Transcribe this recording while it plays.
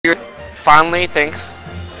fondly thinks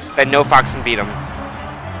that no Fox can beat him.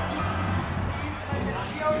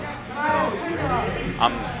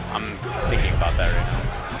 I'm thinking about that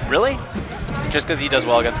right now. Really? Just because he does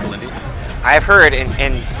well against Kalindi? I've heard,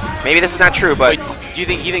 and maybe this is not true, but... Wait, do you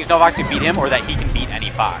think he thinks no Fox can beat him, or that he can beat any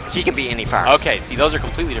Fox? He can beat any Fox. Okay, see, those are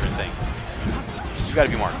completely different things. You got to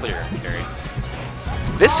be more clear, Kerry.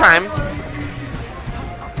 This time,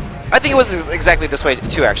 I think it was exactly this way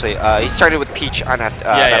too. Actually, he started with Peach on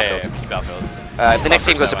Battlefield. Peach Battlefield. The next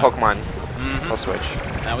game goes to Pokemon. We'll switch.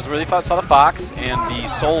 That was really fun. Saw the Fox and the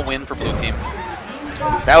Soul win for blue team.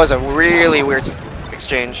 That was a really weird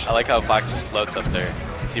exchange. I like how Fox just floats up there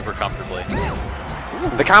super comfortably.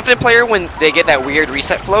 The confident player, when they get that weird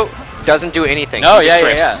reset float, doesn't do anything. No, he just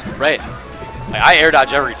drifts. yeah, right. Like, I air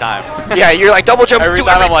dodge every time. Yeah, you're like double jump. Every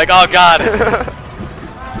time I'm like, oh god.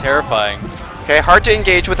 Terrifying. Okay, hard to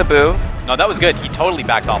engage with a Boo. No, that was good. He totally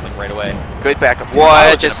backed off like right away. Good backup. I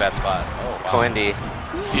What? was Just in a bad spot. Oh, wow. Kalindi.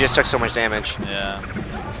 You just took so much damage. Yeah.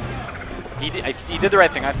 He did the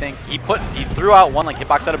right thing, I think. He threw out one like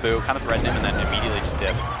hitbox at a Boo, kind of threatened him, and then immediately just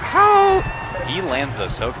dipped. How? He lands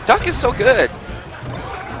those so good. Duck is so good.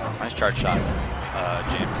 Nice charge shot,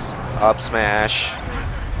 James. Up smash.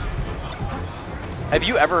 Have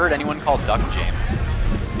you ever heard anyone call Duck James?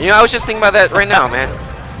 You know, I was just thinking about that right now, man.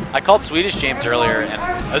 I called Swedish James earlier,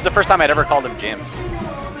 and it was the first time I'd ever called him James.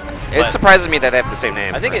 It surprises me that they have the same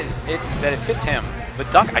name. I think that it fits him. But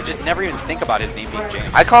Duck, I just never even think about his name being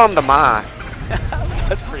James. I call him the Ma.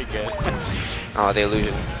 That's pretty good. Oh, the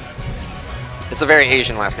illusion. It's a very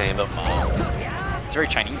Asian last name. The Ma. It's a very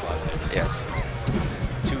Chinese last name. Yes.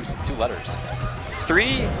 Two letters.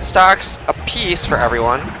 3 stocks apiece for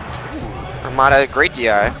everyone. Armada, great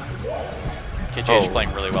DI. KJH is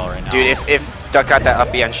playing really well right now. Dude, if Duck got that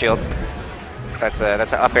up B on shield, that's an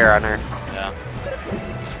up air on her. Yeah.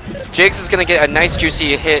 Jigs is gonna get a nice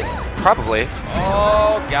juicy hit, probably.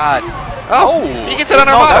 Oh god. Oh, he gets it on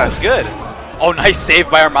Armada. That was good. Oh, nice save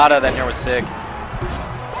by Armada. That nair was sick.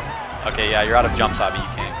 Okay, yeah, you're out of jump, Sabi. You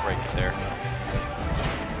can't break it there.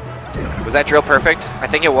 Was that drill perfect? I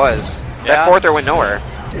think it was. Yeah. That forward throw went nowhere.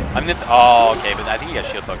 Oh, okay, but I think he got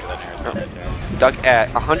shield poked with that nair. Right there. Duck at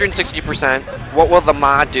 160%. What will the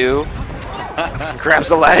Ma do? Grabs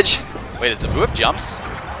the ledge. Wait, does Abu have jumps?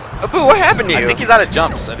 Abu, what happened to you? I think he's out of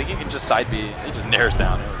jumps. I think he can just side B. He just nairs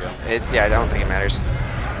down. There we go. Yeah, I don't think it matters.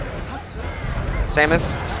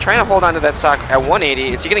 Samus is trying to hold on to that stock at 180.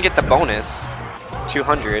 Is he going to get the bonus?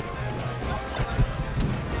 200.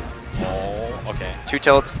 Oh, okay. 2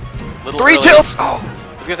 tilts. 3 early. Tilts! Oh! I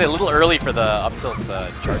was going to say a little early for the up tilt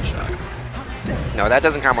charge shot. No, that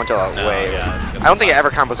doesn't combo until way. Yeah, I don't think it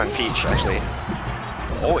ever combos on Peach, actually.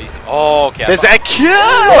 Oh, okay. Does that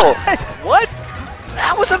kill? What?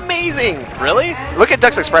 That was amazing! Really? Look at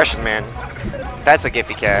Duck's expression, man. That's a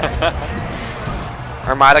Giphy cat.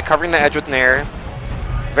 Armada covering the edge with Nair.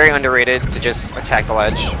 Very underrated to just attack the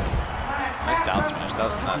ledge. Nice down smash. That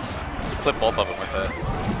was nuts. Clip both of them with it.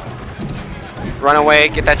 Run away,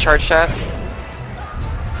 get that charge shot.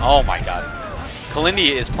 Oh my god.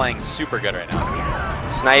 Kalindi is playing super good right now.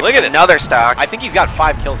 Snipe. Look at this. Another stock. I think he's got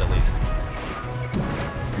 5 kills at least.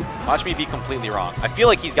 Watch me be completely wrong. I feel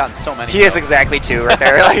like he's gotten so many. He is exactly 2 right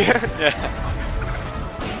there.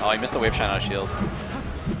 Yeah. Oh, he missed the wave shine out of shield.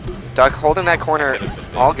 Duck holding that corner,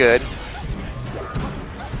 all good.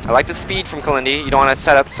 I like the speed from Kalindi. You don't want to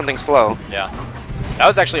set up something slow. Yeah. That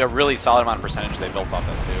was actually a really solid amount of percentage they built off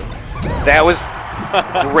that too. That was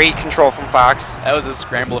great control from Fox. That was a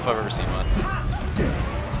scramble if I've ever seen one.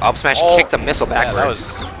 Up smash kicked the missile backwards. Yeah, that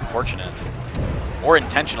was fortunate. Or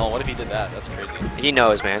intentional. What if he did that? That's crazy. He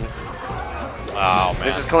knows, man. Oh, man.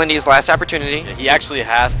 This is Kalindi's last opportunity. Yeah, he actually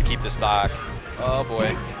has to keep the stock. Oh,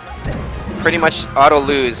 boy. Pretty much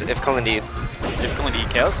auto-lose if Kalindi... If Kalindi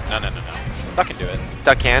KOs? No. Duck can do it.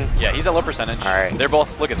 Duck can? Yeah, he's at low percentage. All right. They're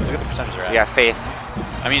both... Look at the percentage they're at. Yeah, Faith.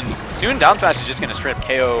 I mean, soon down smash is just going to straight up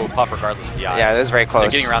KO Puff regardless of DI. Yeah, that was very close.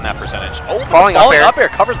 They're getting around that percentage. Oh, falling up air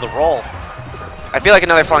covers the roll. I feel like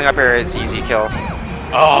another falling up air is easy kill.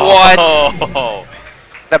 Oh. What?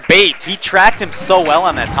 The bait. He tracked him so well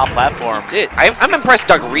on that top platform. I'm impressed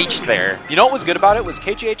Duck reached there. You know what was good about it was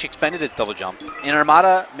KJH expended his double jump, and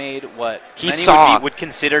Armada made what many would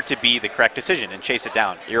consider to be the correct decision and chase it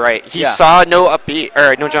down. You're right. He saw no up B,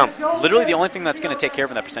 or no jump. Literally the only thing that's going to take care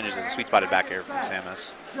of him that percentage is a sweet spotted back air from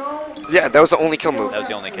Samus. Yeah, that was the only kill move. That was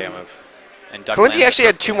the only KO move. And Duck Kalindi actually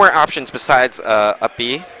had 2 more options besides up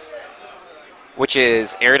B, which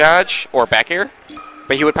is air dodge or back air.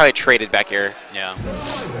 But he would probably traded back air. Yeah.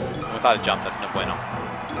 Without a jump, that's no bueno.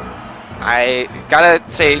 I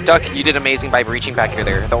gotta say, Duck, you did amazing by reaching back air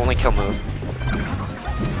there. The only kill move.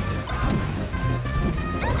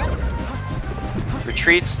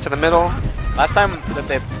 Retreats to the middle. Last time that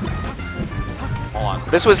they... Hold on.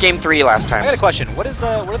 This was game 3 last time. I got a question. What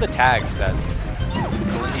are the tags that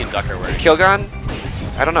Kalindi and Duck are wearing? Kilgon?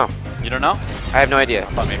 I don't know. You don't know? I have no idea. I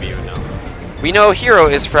thought maybe you would know. We know Hero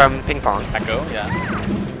is from Ping Pong. Echo, yeah.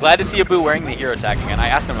 Glad to see Abu wearing the Hero tag again. I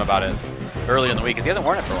asked him about it earlier in the week because he hasn't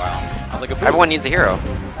worn it for a while. I was like, Abu. Everyone needs a Hero.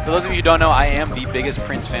 For those of you who don't know, I am the biggest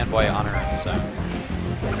Prince fanboy on Earth, so...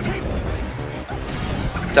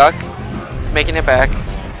 Duck, making it back.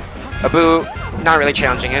 Abu, not really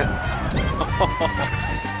challenging it.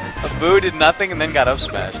 Abu did nothing and then got up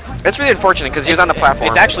smashed. It's really unfortunate because he was on the platform.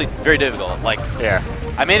 It's actually very difficult. Like, yeah.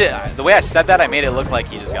 I made it, the way I said that, I made it look like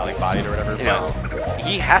he just got like bodied or whatever. You know.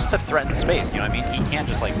 He has to threaten space, you know what I mean? He can't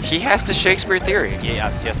just like... He has to Shakespeare theory.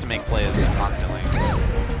 Yes, he has to make plays constantly.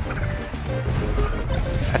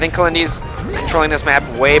 I think Kalindi's controlling this map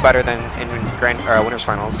way better than in Winners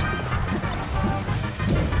Finals.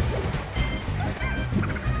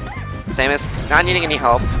 Samus not needing any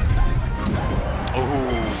help.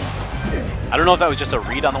 Ooh. I don't know if that was just a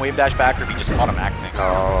read on the wave dash back or if he just caught him acting.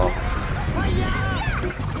 Oh.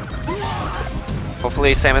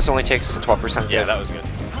 Hopefully Samus only takes 12%. Yeah, that was good.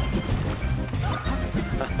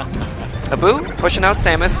 Abu pushing out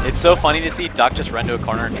Samus. It's so funny to see Duck just run to a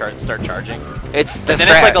corner and start charging. It's the then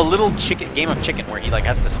it's like a little game of chicken where he like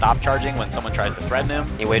has to stop charging when someone tries to threaten him.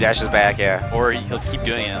 He wave dashes back, yeah. Or he'll keep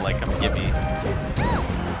doing it like, come and get me.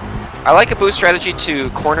 I like Abu's strategy to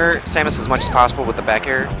corner Samus as much as possible with the back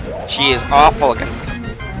air. She is awful against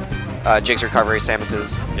Jig's recovery, Samus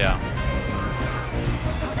is. Yeah.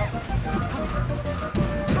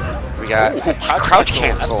 We got crouch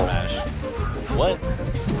cancel. What?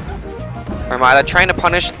 Armada trying to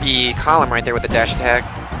punish the column right there with the dash attack.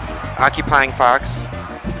 Occupying Fox.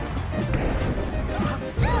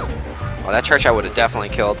 Oh, that charge shot would have definitely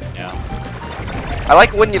killed. Yeah. I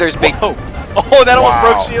like when there's big... Whoa. Oh, that almost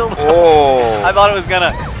broke shield. Oh. I thought it was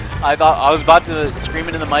gonna... I was about to scream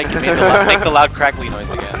it in the mic and make the loud crackly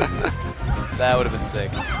noise again. That would have been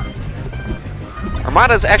sick.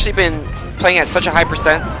 Armada's actually been playing at such a high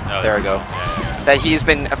percent. Oh, there we go. Yeah. That he's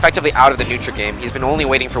been effectively out of the neutral game. He's been only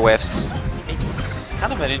waiting for whiffs. It's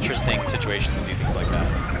kind of an interesting situation to do things like that.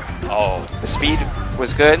 Oh. The speed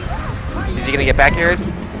was good. Is he going to get back aired?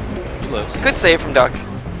 He lives. Good save from Duck.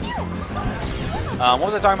 What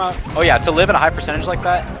was I talking about? Oh yeah, to live at a high percentage like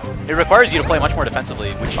that, it requires you to play much more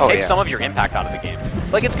defensively, which takes some of your impact out of the game.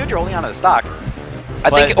 Like, it's good you're holding onto the stock.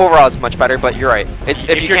 I think overall it's much better, but you're right. If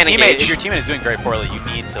your teammate is doing very poorly, you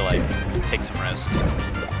need to like take some risk. Ooh,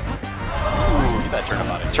 get that turnip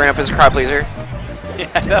on it. Turn up his crowd pleaser.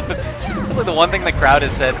 Yeah, that's like the one thing the crowd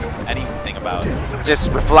has said anything about.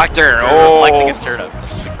 Just reflector. Reflecting his turnip.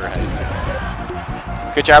 It's super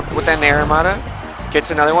heavy. Good job with that Nair, Armada.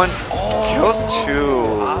 Gets another one. Kills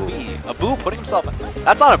 2. Abu put himself in.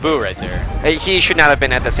 That's on Abu right there. He should not have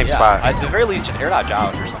been at the same spot. At the very least, just air dodge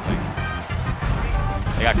out or something.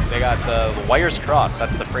 They got the wires crossed.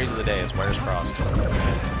 That's the phrase of the day, is wires crossed.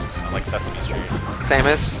 It's like Sesame Street.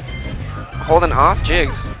 Samus holding off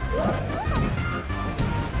Jigs.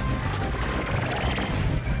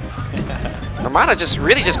 Armada just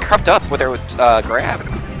really crept up with her grab.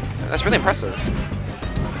 That's really impressive.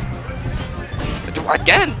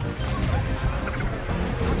 Again.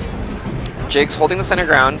 Jigs holding the center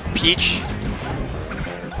ground. Peach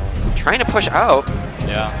trying to push out.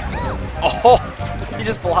 Yeah. Oh, he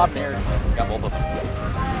just full hop nair. Got both of them.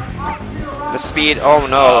 The speed. Oh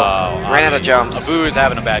no. Ran out of jumps. Abu is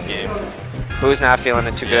having a bad game. Abu's not feeling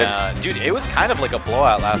it too good. Dude, it was kind of like a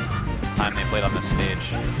blowout last time they played on this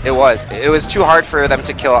stage. It was. It was too hard for them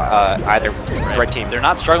to kill either red team. They're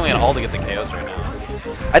not struggling at all to get the KOs right now.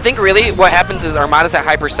 I think really what happens is Armada's at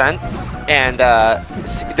high percent, and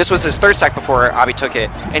this was his third stack before Abi took it,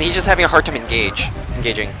 and he's just having a hard time engaging. I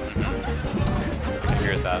can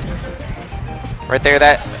agree with that. Right there,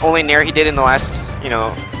 that only nair he did in the last,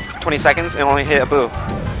 20 seconds, and only hit Abu.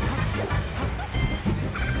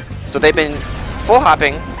 So they've been full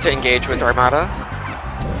hopping to engage with Armada.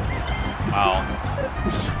 Wow.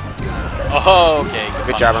 Oh, okay.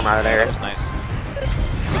 Good job, Armada there. That was nice.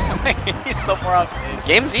 He's so far off stage.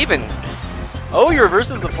 Game's even. Oh, he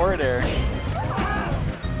reverses the forward air.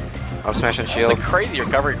 Up smash and shield. It's a crazy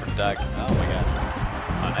recovery from Duck. Oh my god.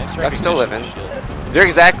 Oh, nice. Duck's still living. They're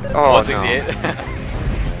exact. Oh, 168.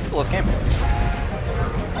 No. It's a close game.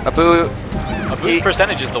 Abu's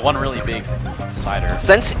percentage is the one really big decider.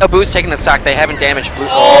 Since Abu's taking the stock, they haven't damaged Blue.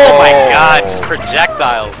 Oh my god, just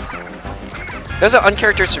projectiles. That was an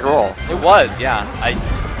uncharacteristic roll. It was, yeah.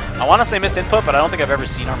 I want to say missed input, but I don't think I've ever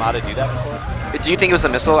seen Armada do that before. Do you think it was the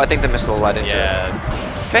missile? I think the missile led into it.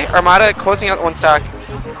 Yeah. Okay, Armada closing out one stock.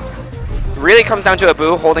 really comes down to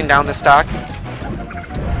Abu holding down the stock.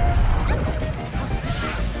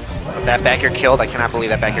 That back air killed. I cannot believe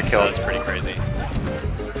that back air killed. That was pretty crazy.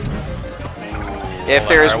 If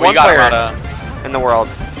there's one player in the world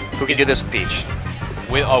who can do this with Peach.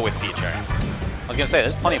 With Peach, all right. I was going to say,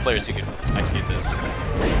 there's plenty of players who could execute this.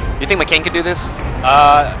 You think McCain could do this?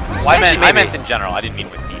 Well, I meant in general. I didn't mean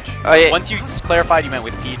with Peach. Yeah. Once you clarified you meant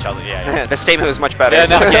with Peach, yeah. The statement was much better. Yeah,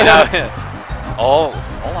 no, okay, no. Oh,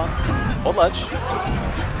 hold on. Hold ledge.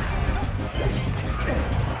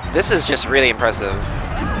 This is just really impressive.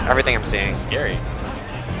 Everything I'm seeing. This is scary.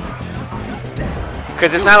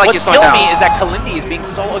 Because it's not like he's slowing down. What's killing me is that Kalindi is being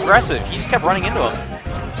so aggressive. He just kept running into him.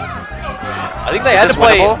 I think they had to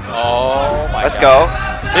play. Winnable? Oh my Let's God.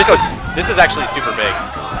 go. This is actually super big.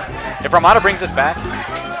 If Armada brings this back,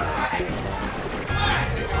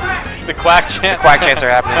 the quack chant. The quack chants are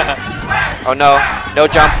happening. Oh no, no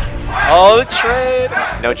jump. Oh, the trade.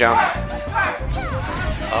 No jump.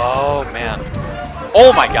 Oh man.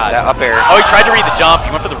 Oh my God. That up air. Oh, he tried to read the jump. He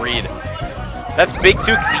went for the read. That's big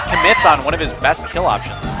too, because he commits on one of his best kill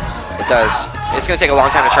options. It does. It's going to take a long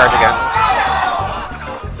time to charge again.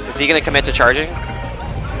 Is he going to commit to charging?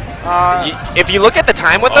 If you look at the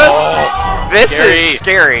time with us, this is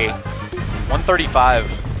scary. 135.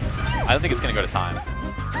 I don't think it's going to go to time.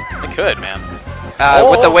 It could, man.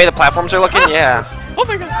 With the way the platforms are looking, yeah. Oh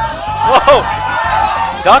my God.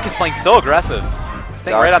 Whoa. Duck is playing so aggressive.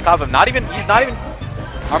 Staying right on top of him. He's not even.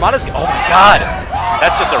 Armada's. Oh my God.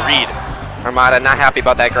 That's just a read. Armada not happy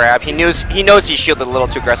about that grab. He knows he shielded a little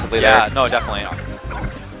too aggressively there. Yeah, no, definitely.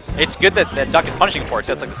 It's good that Duck is punishing for it.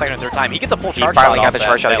 So it's like the second or third time. He gets a full charge shot. He finally got the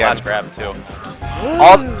charge shot again. Last grab too.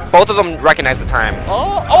 Both of them recognize the time.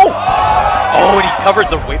 Oh, and he covers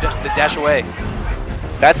the wave dash, the dash away.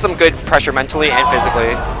 That's some good pressure mentally and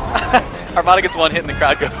physically. Armada gets one hit and the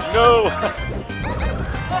crowd goes, no.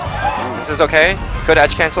 This is okay. Good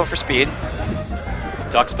edge cancel for speed.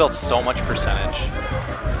 Duck's built so much percentage.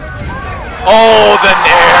 Oh, the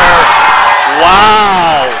nair!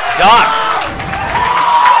 Wow, Duck!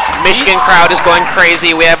 Michigan crowd is going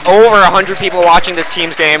crazy. We have over 100 people watching this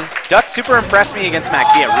team's game. Duck super impressed me against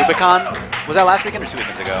Mac D at Rubicon. Was that last weekend or 2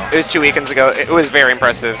 weekends ago? It was 2 weekends ago. It was very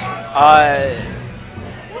impressive.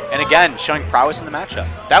 And again, showing prowess in the matchup.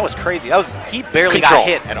 That was crazy. He barely got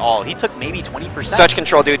hit at all. He took maybe 20%. Such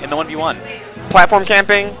control, dude. In the 1v1. Platform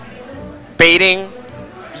camping, baiting,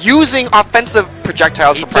 using offensive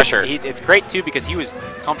projectiles for pressure. It's great, too, because he was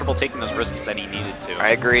comfortable taking those risks that he needed to. I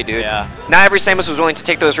agree, dude. Yeah. Not every Samus was willing to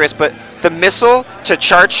take those risks, but the missile to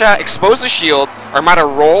charge shot, expose the shield, Armada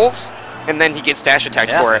rolls, and then he gets dash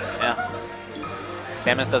attacked for it. Yeah.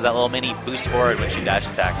 Samus does that little mini boost forward when she dash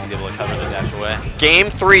attacks. He's able to cover the dash away. Game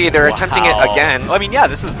 3, they're attempting it again. Well, I mean, yeah,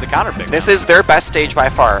 this is the counter pick. This is their best stage by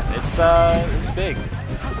far. It's big.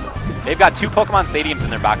 They've got 2 Pokemon Stadiums in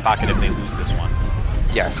their back pocket if they lose this one.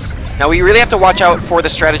 Yes. Now, we really have to watch out for the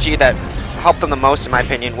strategy that helped them the most, in my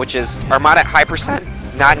opinion, which is Armada at high percent,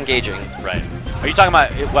 not engaging. Right. Are you talking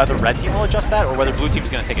about whether red team will adjust that or whether blue team is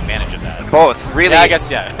going to take advantage of that? Both, really. Yeah, I guess,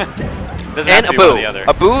 yeah. Doesn't have to be one or the other.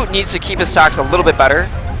 Abu needs to keep his stocks a little bit better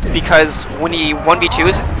because when he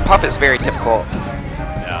 1v2s, Puff is very difficult.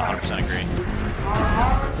 Yeah, 100% agree.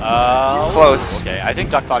 Close. Okay, I think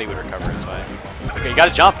Duck thought he would recover. That's why. Okay, he got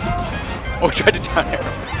his jump. Oh, he tried to down air.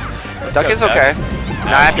 Duck is okay. No,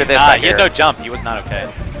 not after this. He had no jump. He was not okay.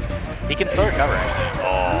 He can still recover, actually.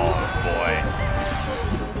 Oh,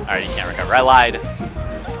 boy. All right, he can't recover. I lied.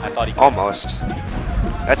 I thought he could. Almost.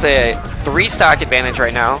 That's a 3-stock advantage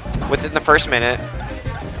right now within the first minute.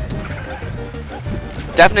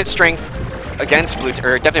 Definite strength against blue,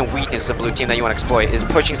 or definite weakness of blue team that you want to exploit is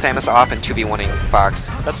pushing Samus off and 2v1ing Fox.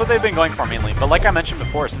 That's what they've been going for mainly. But like I mentioned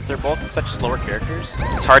before, since they're both such slower characters,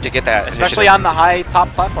 it's hard to get that. Especially on the high top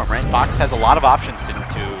platform, right? Fox has a lot of options to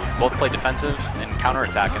both play defensive and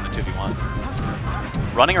counterattack in the 2v1.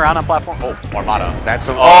 Running around on platform. Oh, Armada. That's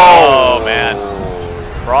a. Oh, man.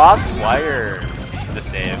 Crossed wires. The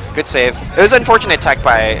save. Good save. It was unfortunate tech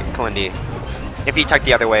by Kalindi. If he tucked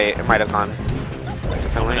the other way, it might have gone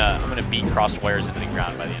differently. I'm gonna beat crossed wires into the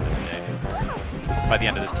ground by the end of the day. By the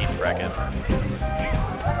end of this team's bracket.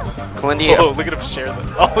 Kalindi. Oh, look at him share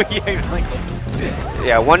them. Oh, yeah, he's like.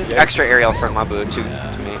 Yeah, one extra aerial from Mabu to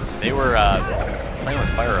me. They were playing with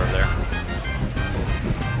fire over there.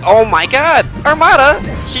 Oh my God, Armada!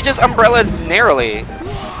 He just umbrella narrowly.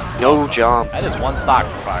 No jump. That is 1 stock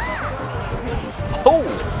for Fox. Oh!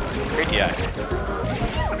 Great DI.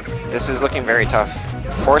 This is looking very tough.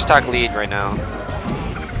 4-stock lead right now.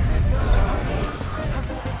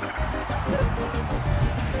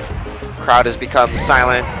 Crowd has become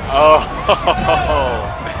silent. Oh!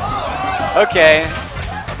 Okay.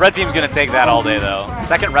 red team's going to take that all day, though.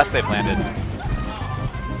 Second rest they've landed.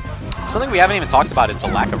 Something we haven't even talked about is the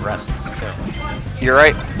lack of rests, too. You're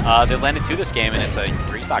right. They've landed 2 this game, and it's a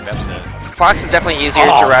 3-stock deficit. Fox is definitely easier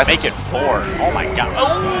to rest. Make it 4. Oh, my God.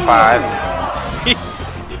 Oh.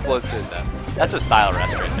 5. He close to his death. That's a style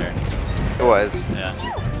rest right there. It was. Yeah.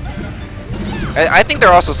 I think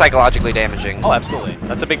they're also psychologically damaging. Oh, absolutely.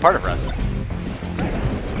 That's a big part of rest.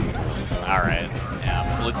 All right.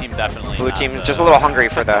 Yeah, blue team definitely. Blue team just a little hungry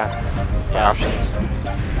for the options. Ooh,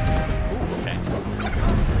 okay.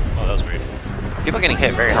 Oh, that was weird. People are getting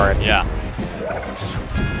hit very hard. Yeah.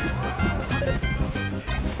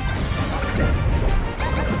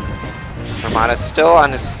 Armada still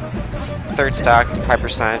on his 3rd stock, high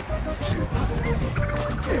percent.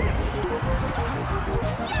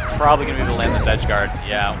 Probably going to be able to land this edge guard.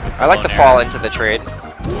 Yeah. I like the fall into the trade.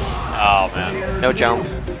 Oh, man. No jump.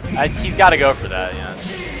 He's got to go for that. Yeah,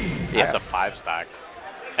 that's a 5-stock.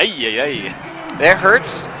 Hey. That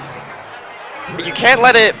hurts. You can't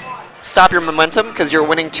let it stop your momentum because you're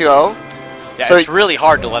winning 2-0. Yeah, so it's really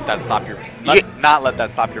hard to let that stop your not let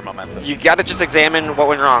that stop your momentum. You got to just examine what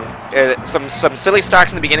went wrong. Some silly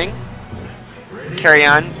stocks in the beginning. Carry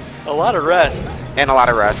on. A lot of rests. And a lot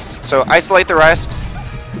of rests. So isolate the rest.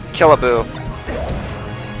 Kill a boo.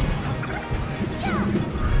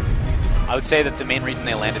 I would say that the main reason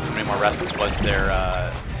they landed so many more rests was their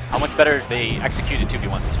how much better they executed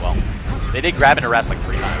 2v1s as well. They did grab into rest like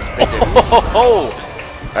 3 times. They did.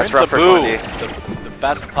 That's rough for Quindy. The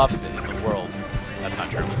best puff in the world. That's not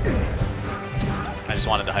true. I just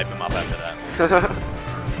wanted to hype him up after that.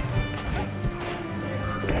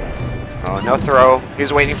 Oh, no throw.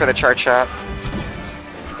 He's waiting for the chart shot.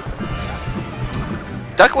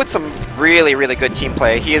 Duck with some really, really good team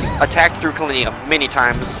play. He has attacked through Kalini many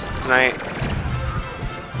times tonight.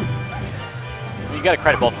 You got to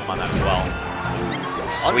credit both of them on that as well.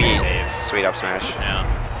 Sweet up smash. Yeah.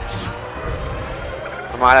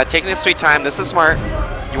 Armada taking his sweet time. This is smart.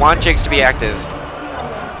 You want Jigs to be active.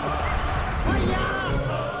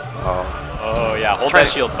 Oh yeah, hold that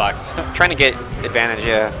shield, Fox. Trying to get advantage,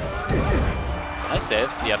 yeah. Nice save,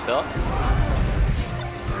 DF tilt.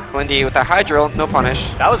 Lindy with that high drill, no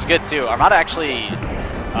punish. That was good too. Armada actually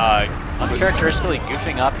uncharacteristically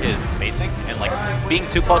goofing up his spacing and like being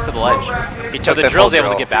too close to the ledge. So the drill's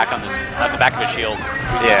able to get back on the back of his shield.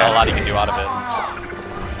 There's not a lot he can do out of it.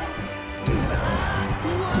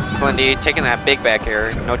 Lindy taking that big back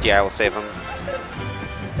air. No DI will save him.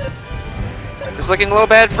 This is looking a little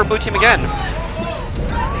bad for blue team again.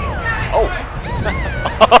 Oh.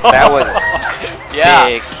 That was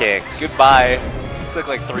big kicks. Goodbye. Took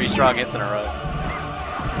like 3 strong hits in a row.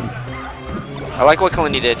 I like what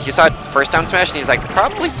Kalindi did. He saw first down smash and he's like,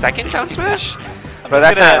 probably second down smash? But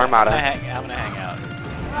that's not Armada. I'm gonna hang out.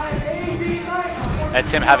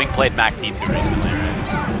 That's him having played Mac T2 recently,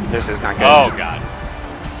 right? This is not good. Oh, God.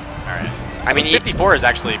 Alright. I mean, 54 is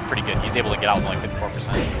actually pretty good. He's able to get out with like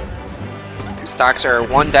 54%. Stocks are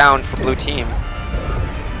 1 down for blue team.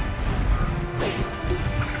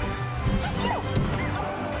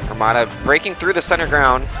 Armada breaking through the center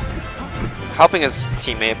ground, helping his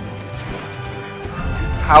teammate.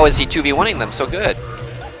 How is he 2v1ing them so good?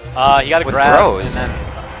 He got a grab, throws. and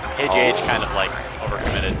then KJH kind of like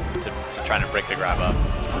overcommitted to trying to break the grab up.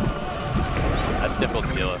 That's difficult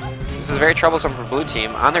to deal with. This is very troublesome for blue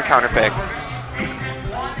team on their counter pick.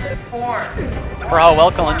 For how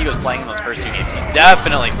well Kalindi was playing in those first 2 games, he's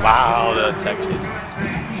definitely, wow, the tech chase.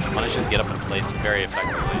 Punishes get up in place very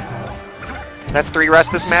effectively. That's 3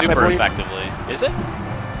 rests this map, I believe. Super effectively. Is it?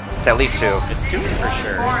 It's at least 2. It's 2 for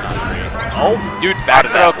sure, if not 3. Oh, dude, back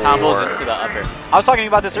throw combos into the upper. I was talking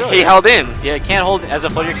about this earlier. He held in. Yeah, you can't hold, as a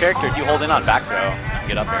floater character, if you hold in on back throw, you can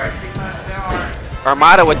get up air.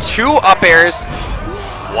 Armada with 2 up airs.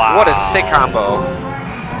 Wow. What a sick combo.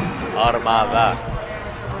 Armada.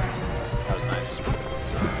 That was nice.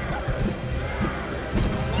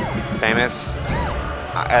 Samus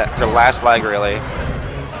at her last leg, really.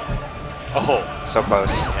 Oh. So close.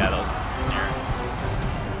 Yeah, that was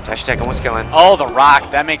near. Dash attack almost killing. Oh, the rock.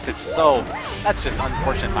 That makes it so... That's just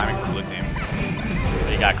unfortunate timing for blue team. But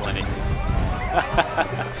you got Kalindi.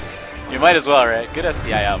 You might as well, right? Good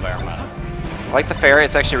SCI out by Armada. I like the fair.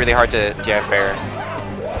 It's actually really hard to DI fair.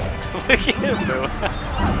 Look at him, boo.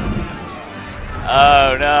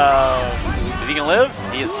 Oh, no. Is he going to live?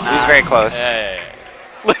 He is not. He's very close. Hey.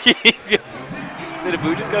 Look at him. Did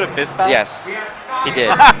Abu just go to fist pound? Yes, he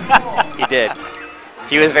did. He did.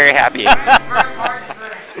 He was very happy.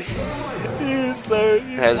 He was so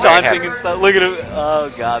taunting and stuff. Look at him.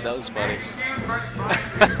 Oh, God, that was funny.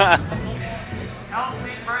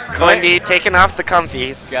 Kalindi taking off the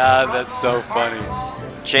comfies. God, that's so funny.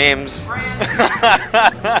 James.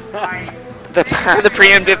 the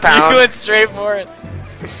preemptive pound. You went straight for it.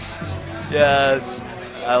 Yes.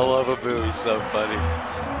 I love Abu. He's so funny.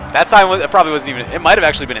 That time it probably wasn't even. It might have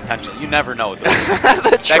actually been intentional. You never know.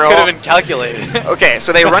 That could have been calculated. Okay,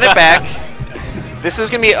 so they run it back. This is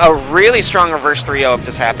going to be a really strong reverse 3-0 if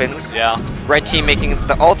this happens. Yeah. Red team making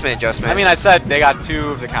the ultimate adjustment. I mean, I said they got 2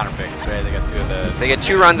 of the counter picks, right? They got 2 of the. They get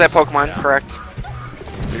 2 runs at Pokemon, yeah. Correct.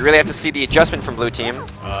 We really have to see the adjustment from blue team.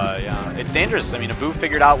 Yeah. It's dangerous. I mean, Abu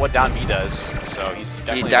figured out what down B does, so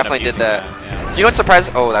he definitely did that. Yeah. Do you know what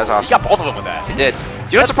surprises? Oh, that was awesome. He got both of them with that. He did. Do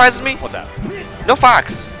you know what surprises me? What's that? No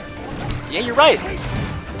Fox. Yeah, you're right.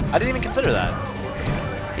 I didn't even consider that.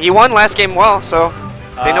 He won last game well, so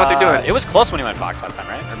they know what they're doing. It was close when he went Fox last time,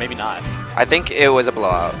 right? Or maybe not. I think it was a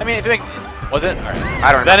blowout. I mean, if you make, was it? Right.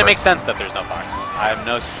 I don't know. Then it makes sense that there's no Fox. I'm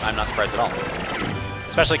not surprised at all.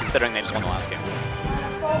 Especially considering they just won the last game.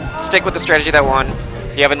 Stick with the strategy that won.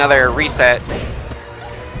 You have another reset.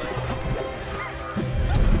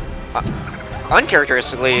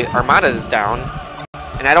 Uncharacteristically, Armada is down.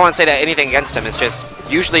 And I don't want to say that anything against him. It's just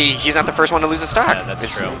usually he's not the first one to lose a stock. Yeah,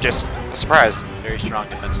 that's true. Just a surprise. Very strong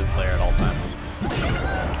defensive player at all times.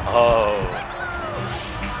 Oh.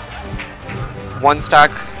 1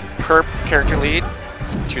 stock per character lead.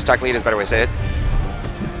 2 stock lead is a better way to say it.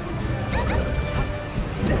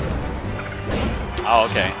 Oh,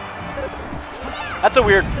 okay. That's a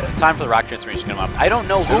weird time for the rock transformation to come up. I don't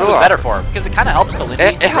know who was better for, because it kind of helps Kalindi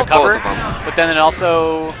it helped recover, both of them. But then it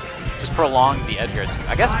also just prolonged the edge guards.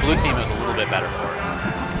 I guess blue team was a little bit better for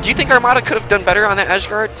it. Do you think Armada could have done better on that edge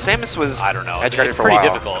guard? Samus was I don't know. edge guarded it's for a while.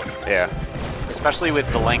 pretty difficult. Yeah. Especially with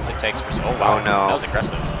the length it takes for. Oh wow. Oh no. That was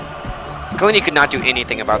aggressive. Kalindi could not do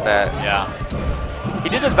anything about that. Yeah. He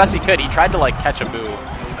did as best he could. He tried to like catch a boo.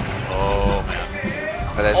 Oh man.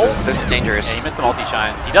 But this is dangerous. Yeah, he missed the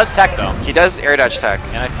multi-shine. He does tech though. He does air dodge tech.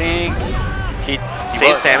 And I think he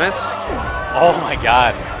saves Samus. Oh my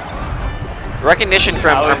god. Recognition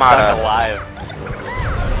from Armada. Alive.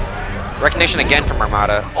 Recognition again from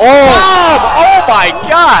Armada. Oh! Oh my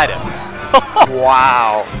god!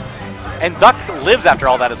 Wow. And Duck lives after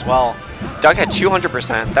all that as well. Duck had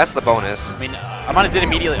 200%. That's the bonus. I mean, Armada did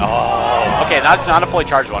immediately. Oh, okay, not a fully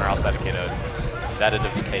charged one, or else that'd have KO'd. That'd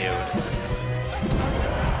have KO'd.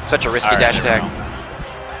 Such a risky dash attack.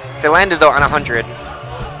 They landed though on 100.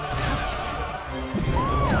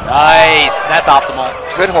 Nice. That's optimal.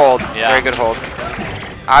 Good hold. Yeah. Very good hold.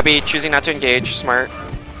 Abi choosing not to engage. Smart.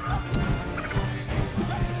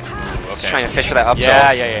 Just trying to fish for that up tilt.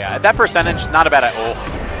 Yeah. That percentage, not a bad. Oh.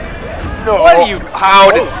 No. What are you?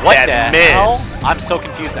 How did what that the miss? Hell? I'm so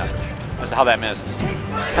confused as to how that missed.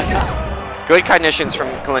 Good cognitions from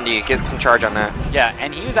Kalindi. Get some charge on that. Yeah,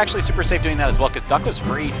 and he was actually super safe doing that as well, because Duck was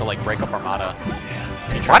free to like break up Armada.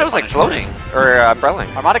 Armada was like floating or umbrelling.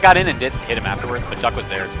 Armada got in and did hit him afterwards, but Duck was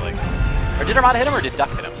there to like. Or did Armada hit him, or did Duck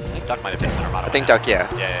hit him? I think Duck might have hit him. Armada. I think Duck,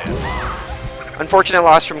 yeah. Yeah. Unfortunate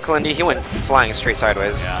loss from Kalindi. He went flying straight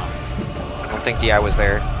sideways. Yeah. I don't think DI was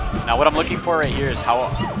there. Now what I'm looking for right here is how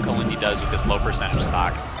Kalindi does with this low percentage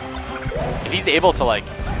stock. If he's able to like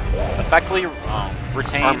effectively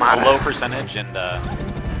retain Armada. a low percentage and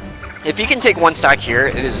if he can take 1 stock here,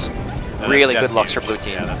 it is really good looks for blue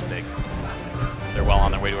team. Yeah, that's big. They're well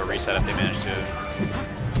on their way to a reset if they manage to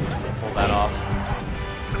pull that off.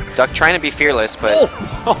 Duck trying to be fearless, but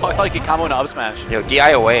oh, I thought he could combo into up smash. Yo, DI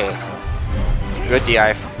away. Good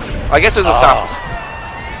DI. Oh, I guess it was a soft.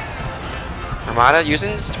 Armada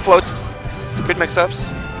using floats. Good mix-ups.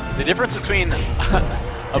 The difference between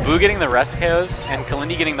Abu getting the rest KOs and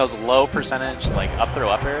Kalindi getting those low percentage like up throw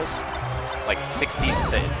up airs, like 60s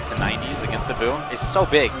to 90s against Abu, is so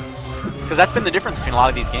big. Because that's been the difference between a lot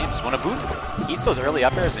of these games. When Abu eats those early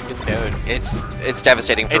up airs and gets KO'd, it's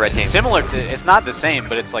devastating for red team. It's similar to, it's not the same,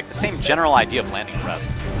 but it's like the same general idea of landing the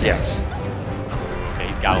rest. Yes. Okay,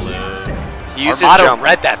 he's got to live. He used Armada his jump.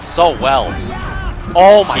 read that so well.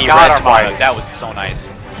 Oh my god, Armada, twice. that was so nice.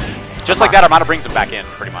 Just like that, Armada brings him back in,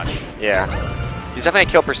 pretty much. Yeah. He's definitely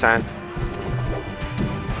a kill percent.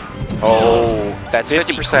 Oh, that's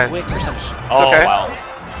 50%. Quick percentage. It's oh, okay. Wow.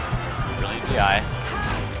 Brilliant DI.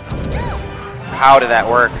 How did that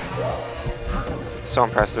work? So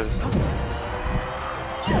impressive.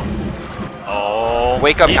 Oh.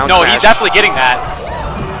 Wake up, down no, smash. he's definitely getting that.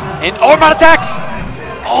 And oh, Armada attacks!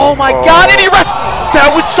 Oh my god, and he rests!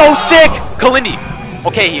 That was so sick! Kalindi.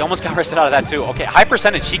 Okay, he almost got rested out of that too. Okay, high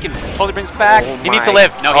percentage, he can totally bring us back. He needs to live.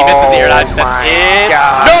 No, he misses the air dodge. That's it.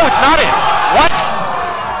 God. No, it's not it. What?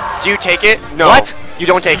 Do you take it? No. What? You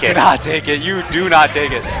don't take it. Do not take it. You do not take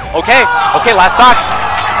it. Okay, last stock.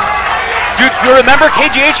 Dude, you remember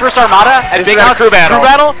KJH versus Armada at This Big is our House crew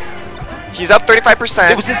battle. He's up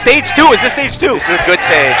 35%. It was this stage 2. Is this stage 2? This is a good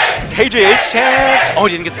stage. KJH chance. Oh,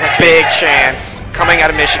 he didn't get that chance. Big chance coming out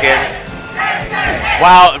of Michigan.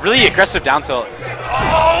 Wow, really aggressive down tilt.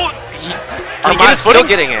 Oh, can he get his footing? Still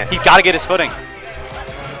getting it. He's got to get his footing.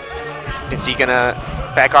 Is he gonna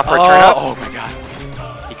back off for a turn up? Oh my god.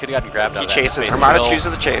 He could have gotten grabbed out of that. He chases. space Armada drill. chooses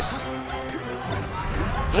the chase.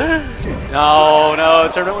 No,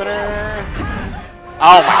 tournament winner.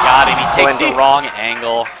 Oh my god, and he takes the wrong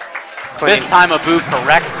angle. This time Abu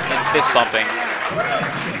corrects in fist bumping.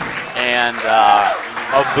 And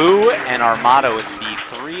Abu and Armada with the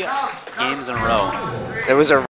 3 games in a row. It was a